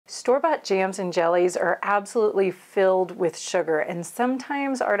Store-bought jams and jellies are absolutely filled with sugar and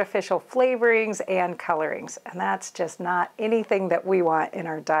sometimes artificial flavorings and colorings, and that's just not anything that we want in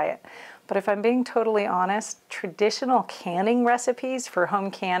our diet. But if I'm being totally honest, traditional canning recipes for home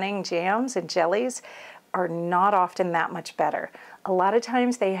canning jams and jellies are not often that much better. A lot of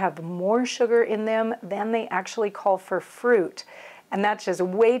times they have more sugar in them than they actually call for fruit. And that's just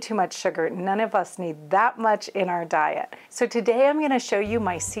way too much sugar. None of us need that much in our diet. So today I'm gonna show you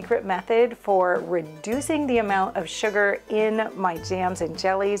my secret method for reducing the amount of sugar in my jams and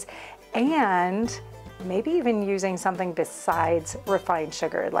jellies, and maybe even using something besides refined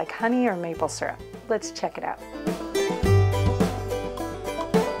sugar, like honey or maple syrup. Let's check it out.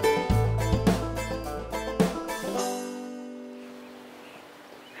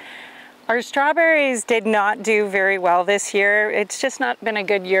 Our strawberries did not do very well this year. It's just not been a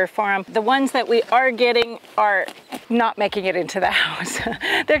good year for them. The ones that we are getting are not making it into the house.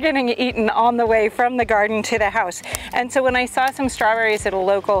 They're getting eaten on the way from the garden to the house. And so when I saw some strawberries at a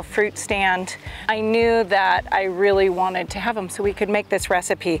local fruit stand, I knew that I really wanted to have them so we could make this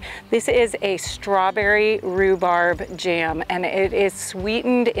recipe. This is a strawberry rhubarb jam, and it is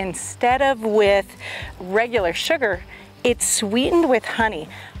sweetened instead of with regular sugar. It's sweetened with honey.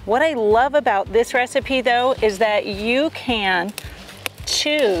 What I love about this recipe though is that you can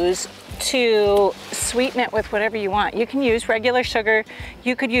choose to sweeten it with whatever you want. You can use regular sugar,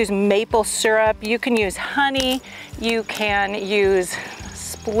 you could use maple syrup, you can use honey, you can use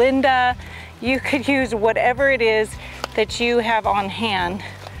Splenda, you could use whatever it is that you have on hand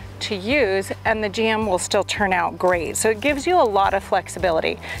to use, and the jam will still turn out great. So it gives you a lot of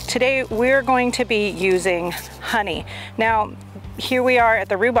flexibility. Today we're going to be using honey. Now, here we are at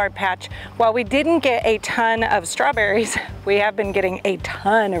the rhubarb patch. While we didn't get a ton of strawberries, we have been getting a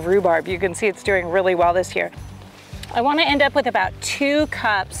ton of rhubarb. You can see it's doing really well this year. I want to end up with about 2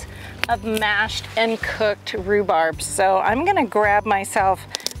 cups of mashed and cooked rhubarb. So I'm going to grab myself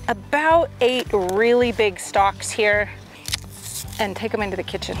about 8 really big stalks here and take them into the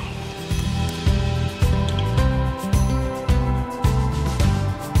kitchen.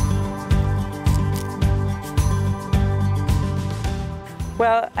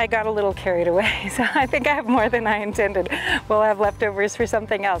 Well, I got a little carried away, so I think I have more than I intended. We'll have leftovers for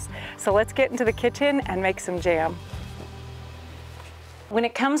something else. So let's get into the kitchen and make some jam. When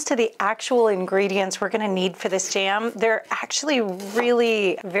it comes to the actual ingredients we're gonna need for this jam, they're actually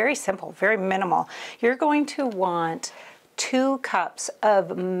really very simple, very minimal. You're going to want 2 cups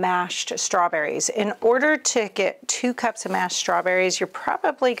of mashed strawberries. In order to get 2 cups of mashed strawberries, you're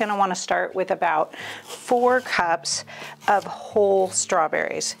probably going to want to start with about 4 cups of whole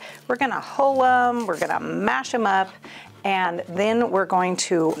strawberries. We're going to hull them, we're going to mash them up, and then we're going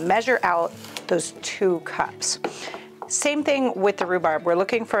to measure out those 2 cups. Same thing with the rhubarb. We're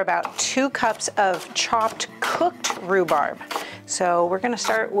looking for about 2 cups of chopped cooked rhubarb. So we're gonna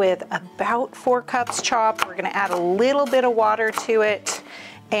start with about 4 cups chopped. We're gonna add a little bit of water to it,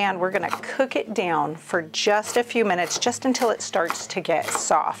 and we're gonna cook it down for just a few minutes, just until it starts to get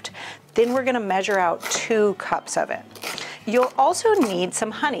soft. Then we're gonna measure out 2 cups of it. You'll also need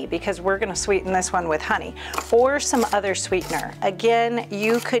some honey, because we're gonna sweeten this one with honey, or some other sweetener. Again,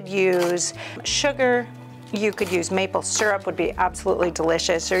 you could use sugar, you could use maple syrup, would be absolutely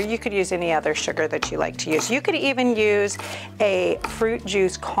delicious, or you could use any other sugar that you like to use. You could even use a fruit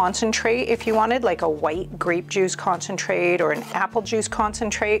juice concentrate if you wanted, like a white grape juice concentrate or an apple juice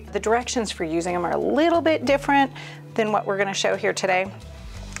concentrate. The directions for using them are a little bit different than what we're gonna show here today,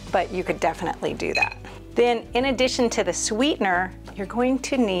 but you could definitely do that. Then, in addition to the sweetener, you're going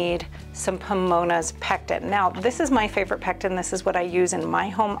to need some Pomona's pectin. Now, this is my favorite pectin. This is what I use in my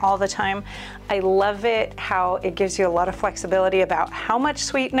home all the time. I love it, how it gives you a lot of flexibility about how much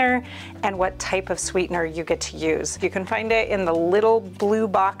sweetener and what type of sweetener you get to use. You can find it in the little blue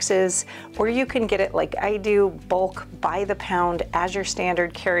boxes, or you can get it like I do, bulk by the pound, as your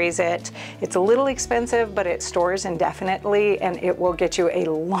standard carries it. It's a little expensive, but it stores indefinitely, and it will get you a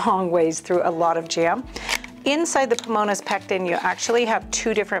long ways through a lot of jam. Inside the Pomona's pectin, you actually have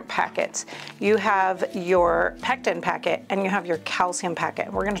 2 different packets. You have your pectin packet and you have your calcium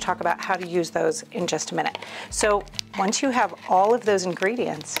packet. We're going to talk about how to use those in just a minute. So once you have all of those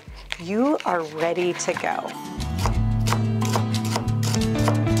ingredients, you are ready to go.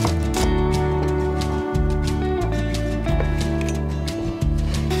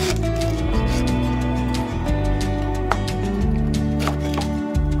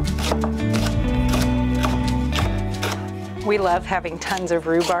 We love having tons of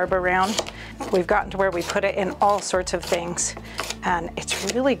rhubarb around. We've gotten to where we put it in all sorts of things, and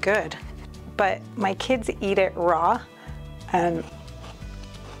it's really good. But my kids eat it raw, and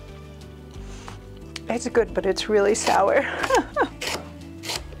It's good, but it's really sour.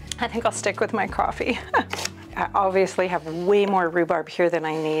 I think I'll stick with my coffee. I obviously have way more rhubarb here than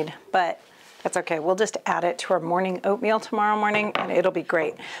I need, but that's okay. We'll just add it to our morning oatmeal tomorrow morning and it'll be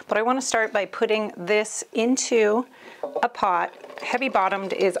great. But I want to start by putting this into a pot. Heavy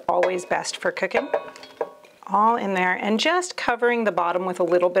bottomed is always best for cooking. All in there and just covering the bottom with a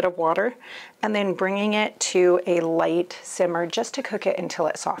little bit of water and then bringing it to a light simmer just to cook it until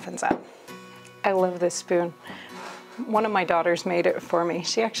it softens up. I love this spoon. One of my daughters made it for me.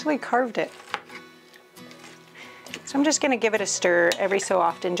 She actually carved it. So I'm just going to give it a stir every so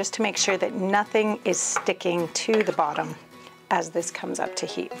often just to make sure that nothing is sticking to the bottom as this comes up to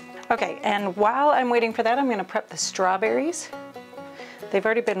heat. Okay, and while I'm waiting for that, I'm going to prep the strawberries. They've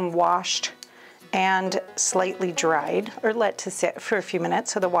already been washed and slightly dried or let to sit for a few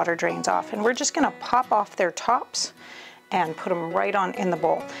minutes so the water drains off. And we're just gonna pop off their tops and put them right on in the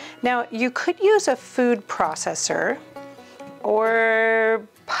bowl. Now, you could use a food processor or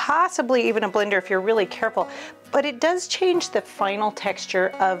possibly even a blender if you're really careful, but it does change the final texture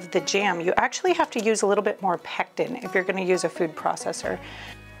of the jam. You actually have to use a little bit more pectin if you're gonna use a food processor,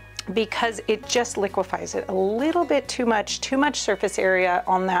 because it just liquefies it a little bit too much surface area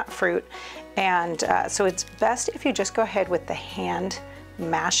on that fruit. And so it's best if you just go ahead with the hand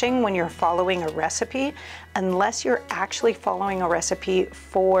mashing when you're following a recipe, unless you're actually following a recipe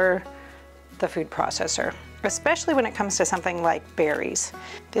for the food processor, especially when it comes to something like berries.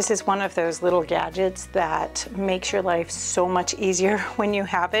 This is one of those little gadgets that makes your life so much easier when you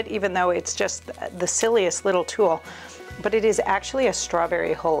have it, even though it's just the silliest little tool. But it is actually a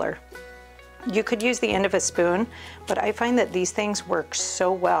strawberry huller. You could use the end of a spoon, but I find that these things work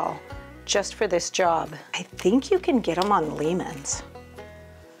so well just for this job. I think you can get them on Lehman's.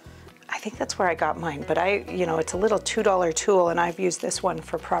 I think that's where I got mine, but it's a little $2 tool and I've used this one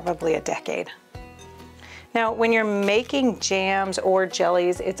for probably a decade. Now, when you're making jams or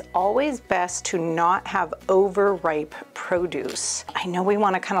jellies, it's always best to not have overripe produce. I know we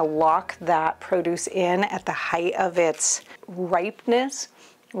want to kind of lock that produce in at the height of its ripeness,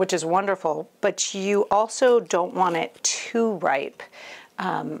 which is wonderful, but you also don't want it too ripe.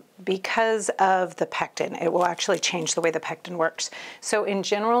 Because of the pectin. It will actually change the way the pectin works. So in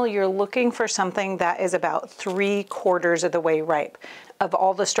general, you're looking for something that is about 3/4 of the way ripe. Of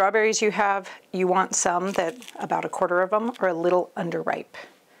all the strawberries you have, you want some that about 1/4 of them are a little underripe.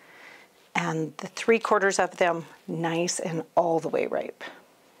 And the 3/4 of them nice and all the way ripe.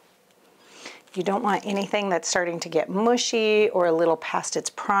 You don't want anything that's starting to get mushy or a little past its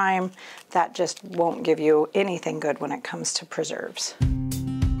prime. That just won't give you anything good when it comes to preserves.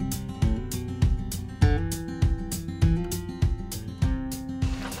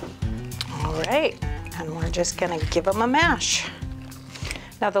 All right, and we're just gonna give them a mash.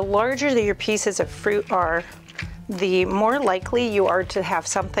 Now, the larger your pieces of fruit are, the more likely you are to have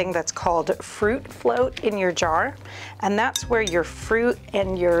something that's called fruit float in your jar. And that's where your fruit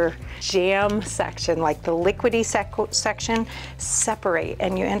and your jam section, like the liquidy section, separate.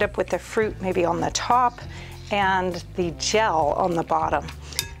 And you end up with the fruit maybe on the top and the gel on the bottom.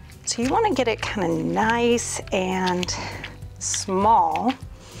 So you want to get it kind of nice and small,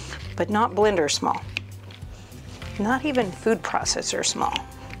 but not blender small. Not even food processor small.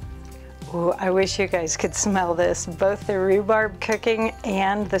 Ooh, I wish you guys could smell this. Both the rhubarb cooking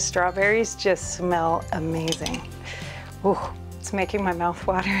and the strawberries just smell amazing. Ooh, it's making my mouth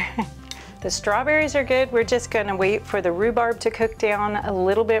water. The strawberries are good. We're just gonna wait for the rhubarb to cook down a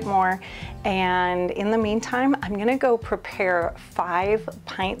little bit more. And in the meantime, I'm gonna go prepare 5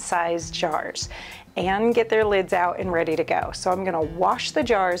 pint-sized jars and get their lids out and ready to go. So I'm gonna wash the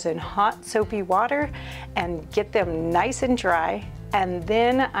jars in hot soapy water and get them nice and dry. And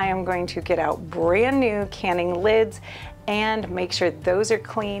then I am going to get out brand new canning lids and make sure those are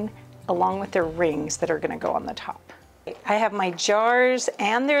clean, along with their rings that are gonna go on the top. I have my jars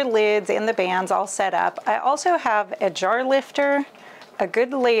and their lids and the bands all set up. I also have a jar lifter, a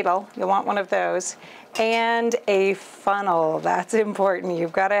good ladle, you'll want one of those, and a funnel. That's important.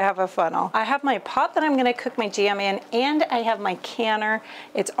 You've got to have a funnel. I have my pot that I'm going to cook my jam in, and I have my canner.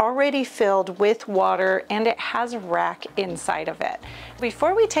 It's already filled with water and it has a rack inside of it.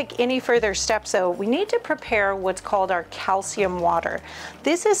 Before we take any further steps though, we need to prepare what's called our calcium water.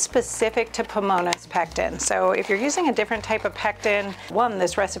 This is specific to Pomona's pectin. So if you're using a different type of pectin, 1,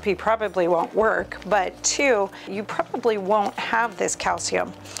 this recipe probably won't work, but 2, you probably won't have this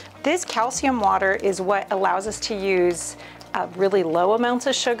calcium. This calcium water is what allows us to use really low amounts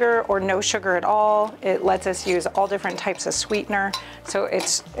of sugar or no sugar at all. It lets us use all different types of sweetener. So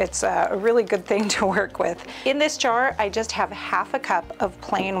it's a really good thing to work with. In this jar, I just have 1/2 cup of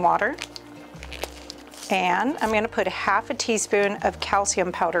plain water. And I'm gonna put 1/2 teaspoon of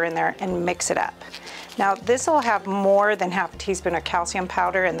calcium powder in there and mix it up. Now this will have more than 1/2 teaspoon of calcium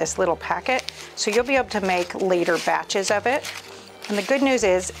powder in this little packet, so you'll be able to make later batches of it. And the good news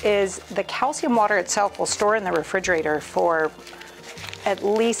is the calcium water itself will store in the refrigerator for at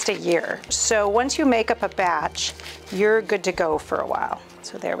least a year. So once you make up a batch, you're good to go for a while.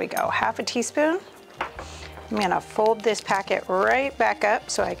 So there we go, 1/2 teaspoon. I'm gonna fold this packet right back up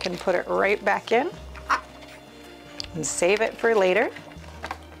so I can put it right back in and save it for later.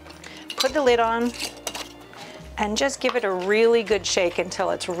 Put the lid on and just give it a really good shake until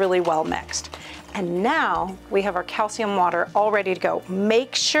it's really well mixed. And now we have our calcium water all ready to go.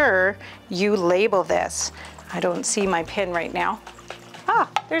 Make sure you label this. I don't see my pin right now. Ah,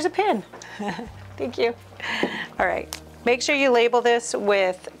 there's a pin. Thank you. All right, make sure you label this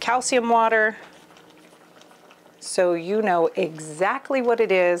with calcium water so you know exactly what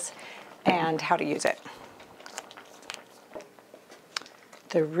it is and how to use it.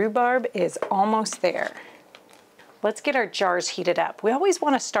 The rhubarb is almost there. Let's get our jars heated up. We always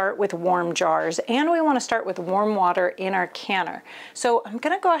want to start with warm jars, and we want to start with warm water in our canner. So I'm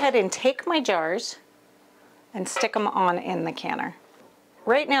going to go ahead and take my jars and stick them on in the canner.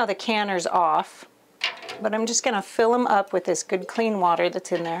 Right now the canner's off, but I'm just going to fill them up with this good clean water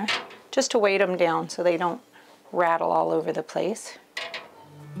that's in there, just to weight them down so they don't rattle all over the place.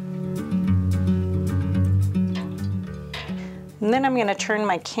 And then I'm going to turn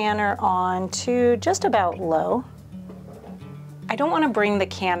my canner on to just about low. I don't want to bring the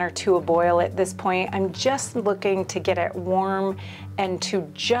canner to a boil at this point. I'm just looking to get it warm and to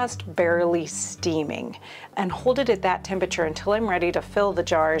just barely steaming, and hold it at that temperature until I'm ready to fill the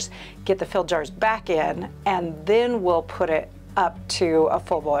jars, get the filled jars back in, and then we'll put it up to a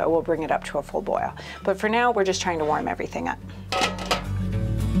full boil. We'll bring it up to a full boil. But for now, we're just trying to warm everything up.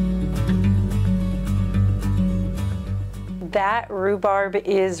 That rhubarb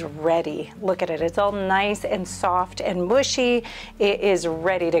is ready. Look at it, it's all nice and soft and mushy. It is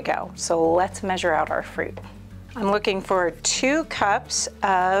ready to go. So let's measure out our fruit. I'm looking for 2 cups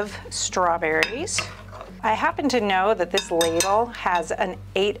of strawberries. I happen to know that this ladle has an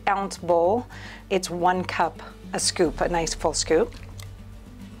 8-ounce bowl. It's 1 cup a scoop, a nice full scoop.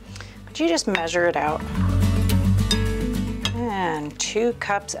 But you just measure it out. And 2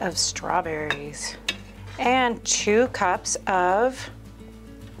 cups of strawberries. And 2 cups of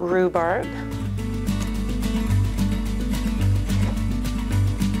rhubarb.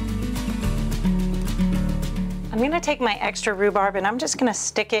 I'm gonna take my extra rhubarb and I'm just gonna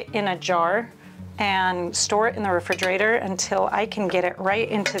stick it in a jar and store it in the refrigerator until I can get it right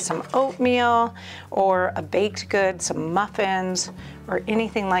into some oatmeal or a baked good, some muffins, or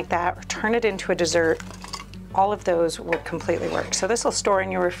anything like that, or turn it into a dessert. All of those will completely work. So this will store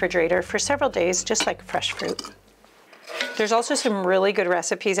in your refrigerator for several days, just like fresh fruit. There's also some really good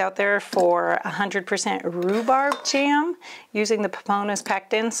recipes out there for 100% rhubarb jam using the Pomona's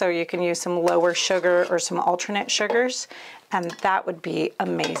pectin, so you can use some lower sugar or some alternate sugars, and that would be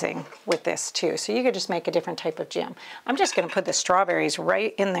amazing with this too. So you could just make a different type of jam. I'm just gonna put the strawberries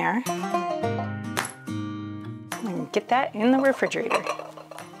right in there and get that in the refrigerator.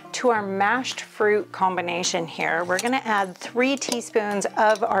 To our mashed fruit combination here, we're gonna add 3 teaspoons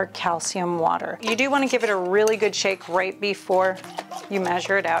of our calcium water. You do wanna give it a really good shake right before you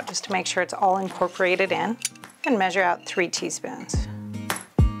measure it out, just to make sure it's all incorporated in, and measure out 3 teaspoons.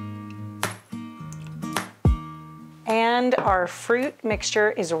 And our fruit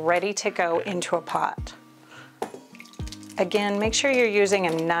mixture is ready to go into a pot. Again, make sure you're using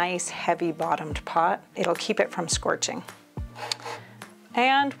a nice heavy bottomed pot. It'll keep it from scorching.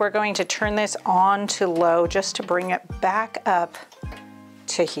 And we're going to turn this on to low just to bring it back up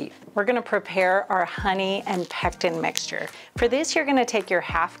to heat. We're gonna prepare our honey and pectin mixture. For this, you're gonna take your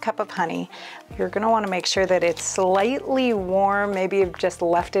 1/2 cup of honey. You're gonna wanna make sure that it's slightly warm. Maybe you've just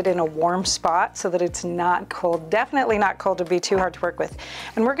left it in a warm spot so that it's not cold. Definitely not cold to be too hard to work with.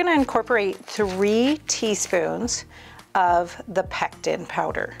 And we're gonna incorporate 3 teaspoons of the pectin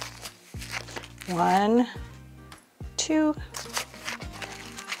powder. 1, 2,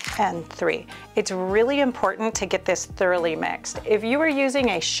 and 3. It's really important to get this thoroughly mixed. If you were using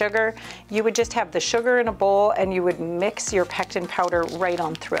a sugar, you would just have the sugar in a bowl and you would mix your pectin powder right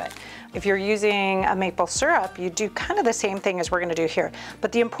on through it. If you're using a maple syrup, you do kind of the same thing as we're gonna do here.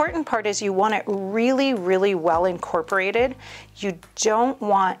 But the important part is you want it really, really well incorporated. You don't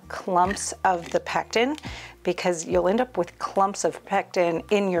want clumps of the pectin, because you'll end up with clumps of pectin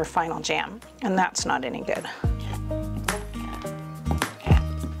in your final jam, and that's not any good.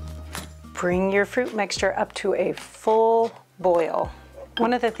 Bring your fruit mixture up to a full boil.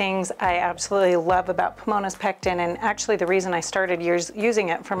 One of the things I absolutely love about Pomona's pectin, and actually the reason I started using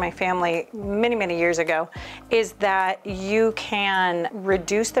it for my family many years ago, is that you can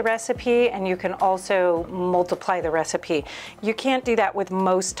reduce the recipe and you can also multiply the recipe. You can't do that with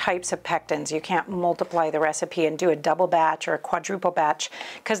most types of pectins. You can't multiply the recipe and do a double batch or a quadruple batch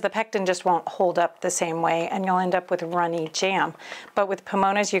because the pectin just won't hold up the same way and you'll end up with runny jam. But with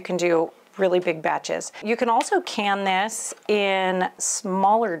Pomona's you can do really big batches. You can also can this in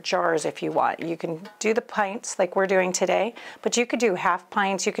smaller jars if you want. You can do the pints like we're doing today, but you could do half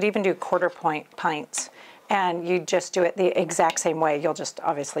pints, you could even do quarter pints, and you just do it the exact same way. You'll just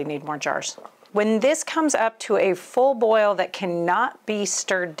obviously need more jars. When this comes up to a full boil that cannot be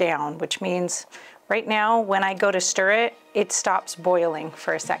stirred down, which means right now when I go to stir it, it stops boiling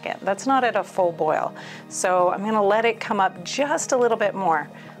for a second. That's not at a full boil. So I'm gonna let it come up just a little bit more.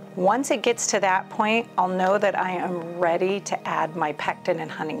 Once it gets to that point, I'll know that I am ready to add my pectin and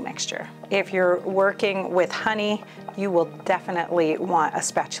honey mixture. If you're working with honey, you will definitely want a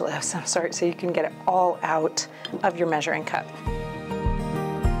spatula of some sort so you can get it all out of your measuring cup.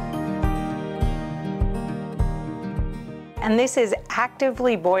 And this is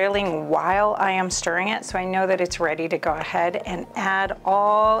actively boiling while I am stirring it, so I know that it's ready to go ahead and add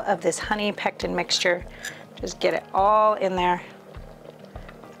all of this honey pectin mixture. Just get it all in there.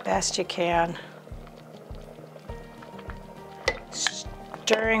 Best you can.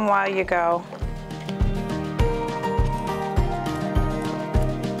 Stirring while you go.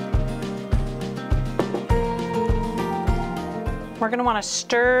 We're going to want to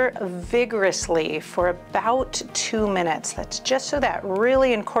stir vigorously for about 2 minutes. That's just so that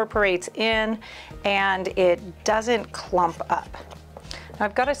really incorporates in and it doesn't clump up.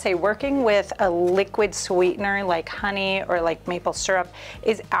 I've got to say, working with a liquid sweetener like honey or like maple syrup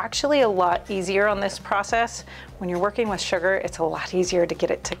is actually a lot easier on this process. When you're working with sugar, it's a lot easier to get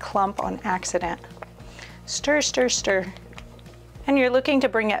it to clump on accident. Stir, stir, stir. And you're looking to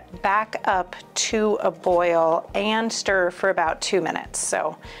bring it back up to a boil and stir for about 2 minutes.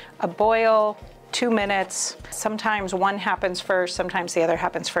 So a boil, 2 minutes. Sometimes one happens first, sometimes the other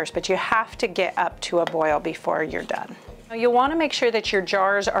happens first, but you have to get up to a boil before you're done. You'll want to make sure that your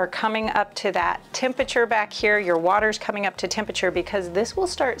jars are coming up to that temperature back here, your water's coming up to temperature, because this will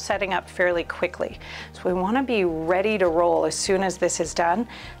start setting up fairly quickly. So we want to be ready to roll as soon as this is done.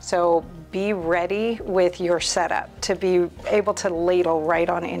 So be ready with your setup to be able to ladle right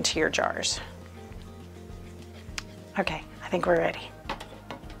on into your jars. Okay, I think we're ready.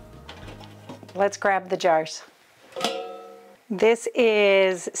 Let's grab the jars. This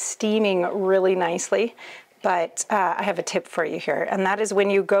is steaming really nicely. But I have a tip for you here, and that is when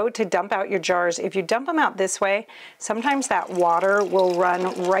you go to dump out your jars, if you dump them out this way, sometimes that water will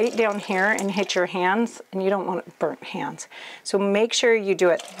run right down here and hit your hands, and you don't want burnt hands. So make sure you do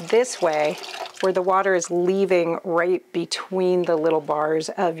it this way, where the water is leaving right between the little bars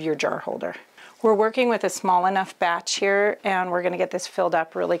of your jar holder. We're working with a small enough batch here, and we're going to get this filled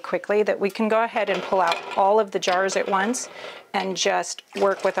up really quickly that we can go ahead and pull out all of the jars at once and just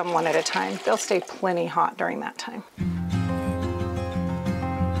work with them one at a time. They'll stay plenty hot during that time.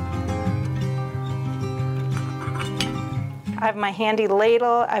 I have my handy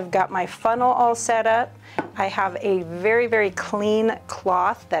ladle. I've got my funnel all set up. I have a very clean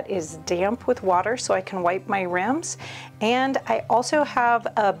cloth that is damp with water so I can wipe my rims. And I also have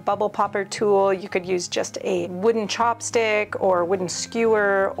a bubble popper tool. You could use just a wooden chopstick or wooden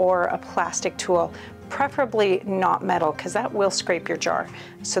skewer or a plastic tool, preferably not metal because that will scrape your jar,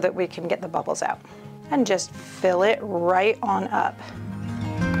 so that we can get the bubbles out. And just fill it right on up.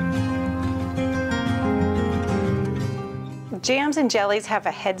 Jams and jellies have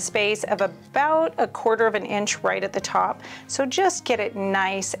a headspace of about 1/4 of an inch right at the top, so just get it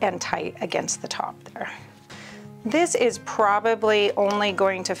nice and tight against the top there. This is probably only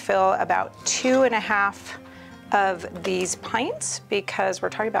going to fill about 2.5 of these pints because we're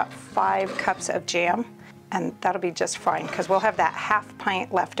talking about 5 cups of jam, and that'll be just fine because we'll have that half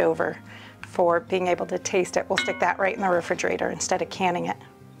pint left over for being able to taste it. We'll stick that right in the refrigerator instead of canning it.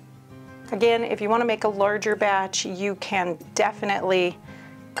 Again, if you want to make a larger batch, you can definitely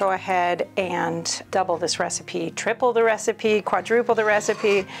go ahead and double this recipe, triple the recipe, quadruple the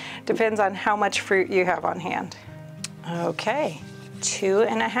recipe, depends on how much fruit you have on hand. Okay,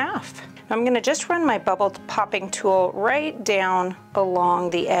 2.5. I'm going to just run my bubble popping tool right down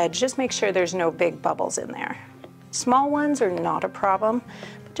along the edge. Just make sure there's no big bubbles in there. Small ones are not a problem,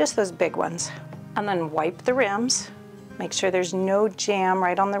 but just those big ones. And then wipe the rims. Make sure there's no jam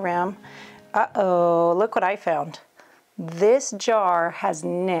right on the rim. Uh-oh, look what I found. This jar has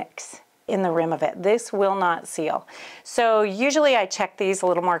nicks in the rim of it. This will not seal. So usually I check these a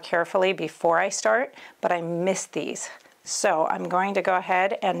little more carefully before I start, but I missed these. So I'm going to go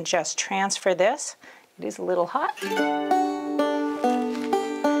ahead and just transfer this. It is a little hot.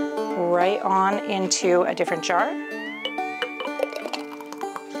 Right on into a different jar.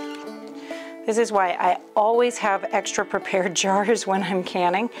 This is why I always have extra prepared jars when I'm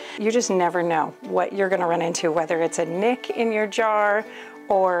canning. You just never know what you're gonna run into, whether it's a nick in your jar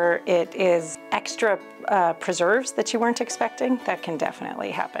or it is extra preserves that you weren't expecting. That can definitely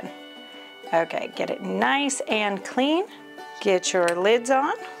happen. Okay, get it nice and clean. Get your lids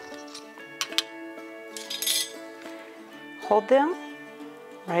on. Hold them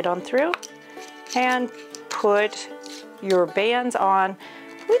right on through and put your bands on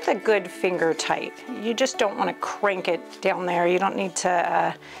with a good finger tight. You just don't want to crank it down there. You don't need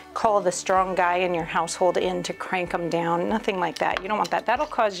to call the strong guy in your household in to crank them down, nothing like that. You don't want that. That'll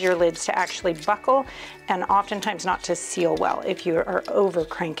cause your lids to actually buckle and oftentimes not to seal well if you are over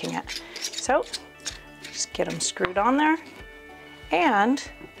cranking it. So just get them screwed on there and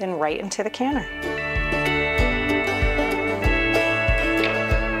then right into the canner.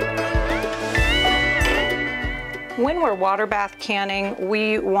 When we're water bath canning,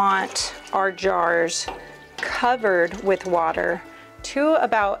 we want our jars covered with water to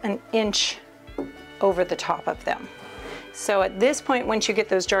about an inch over the top of them. So at this point, once you get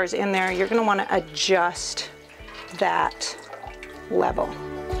those jars in there, you're gonna wanna adjust that level.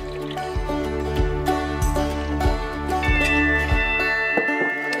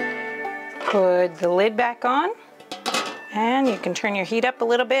 Put the lid back on, and you can turn your heat up a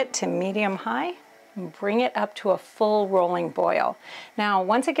little bit to medium-high. Bring it up to a full rolling boil. Now,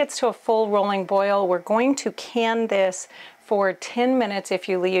 once it gets to a full rolling boil, we're going to can this for 10 minutes if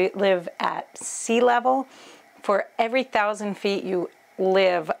you live at sea level. For every 1,000 feet you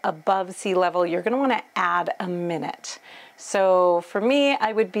live above sea level, you're gonna wanna add a minute. So for me,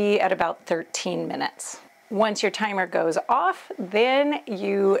 I would be at about 13 minutes. Once your timer goes off, then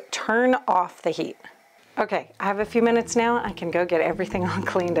you turn off the heat. Okay, I have a few minutes now. I can go get everything all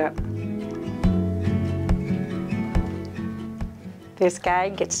cleaned up. This guy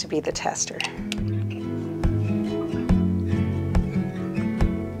gets to be the tester.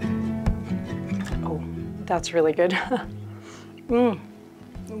 Oh, that's really good.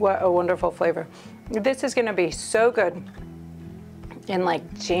 What a wonderful flavor. This is gonna be so good in like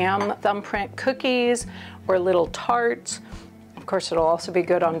jam thumbprint cookies or little tarts. Of course, it'll also be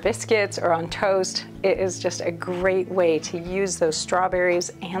good on biscuits or on toast. It is just a great way to use those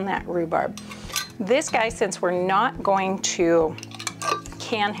strawberries and that rhubarb. This guy, since we're not going to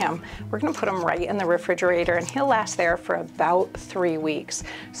can him, we're gonna put him right in the refrigerator and he'll last there for about 3 weeks.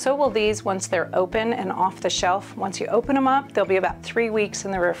 So will these once they're open and off the shelf. Once you open them up, they'll be about 3 weeks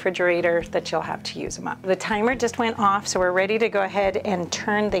in the refrigerator that you'll have to use them up. The timer just went off, so we're ready to go ahead and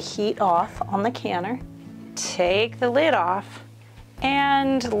turn the heat off on the canner. Take the lid off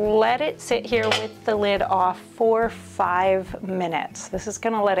and let it sit here with the lid off for 5 minutes. This is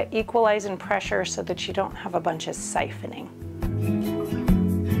gonna let it equalize in pressure so that you don't have a bunch of siphoning.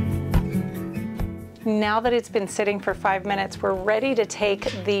 Now that it's been sitting for 5 minutes, we're ready to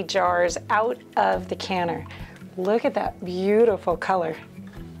take the jars out of the canner. Look at that beautiful color.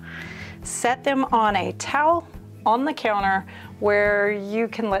 Set them on a towel on the counter where you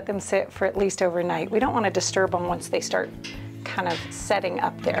can let them sit for at least overnight. We don't want to disturb them once they start kind of setting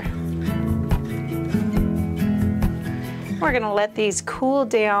up there. We're gonna let these cool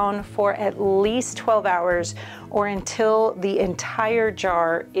down for at least 12 hours or until the entire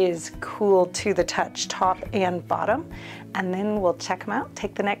jar is cool to the touch, top and bottom, and then we'll check them out,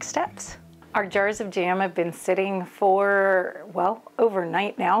 take the next steps. Our jars of jam have been sitting for, well,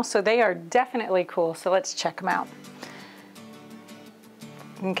 overnight now, so they are definitely cool, so let's check them out.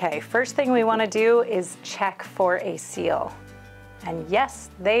 Okay, first thing we wanna do is check for a seal. And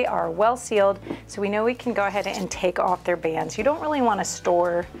yes, they are well sealed, so we know we can go ahead and take off their bands. You don't really want to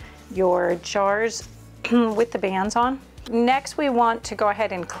store your jars with the bands on. Next, we want to go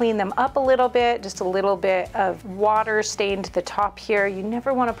ahead and clean them up a little bit, just a little bit of water stained the top here. You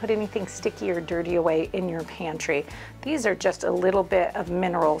never want to put anything sticky or dirty away in your pantry. These are just a little bit of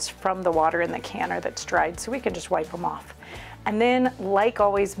minerals from the water in the canner that's dried, so we can just wipe them off. And then, like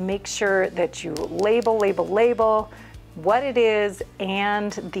always, make sure that you label what it is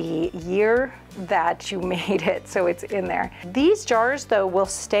and the year that you made it, so it's in there. These jars though will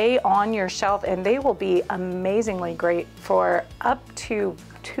stay on your shelf and they will be amazingly great for up to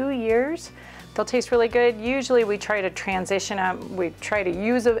 2 years. They'll taste really good. Usually we try to transition them. We try to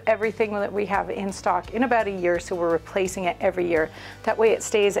use everything that we have in stock in about a year, so we're replacing it every year. That way it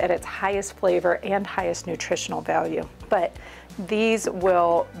stays at its highest flavor and highest nutritional value. But these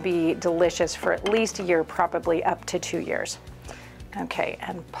will be delicious for at least a year, probably up to 2 years. Okay,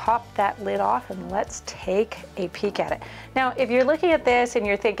 and pop that lid off and let's take a peek at it. Now, if you're looking at this and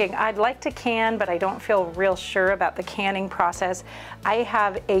you're thinking, I'd like to can, but I don't feel real sure about the canning process, I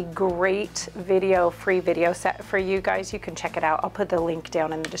have a great video, free video set for you guys. You can check it out. I'll put the link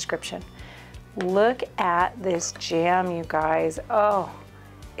down in the description. Look at this jam, you guys. Oh,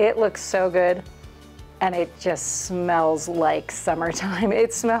 it looks so good. And it just smells like summertime.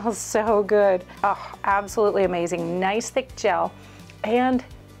 It smells so good. Oh, absolutely amazing. Nice thick gel. And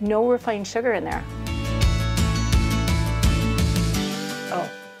no refined sugar in there. Oh,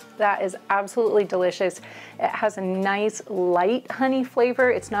 that is absolutely delicious. It has a nice light honey flavor.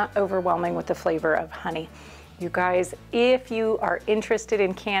 It's not overwhelming with the flavor of honey. You guys, if you are interested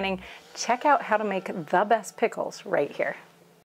in canning, check out how to make the best pickles right here.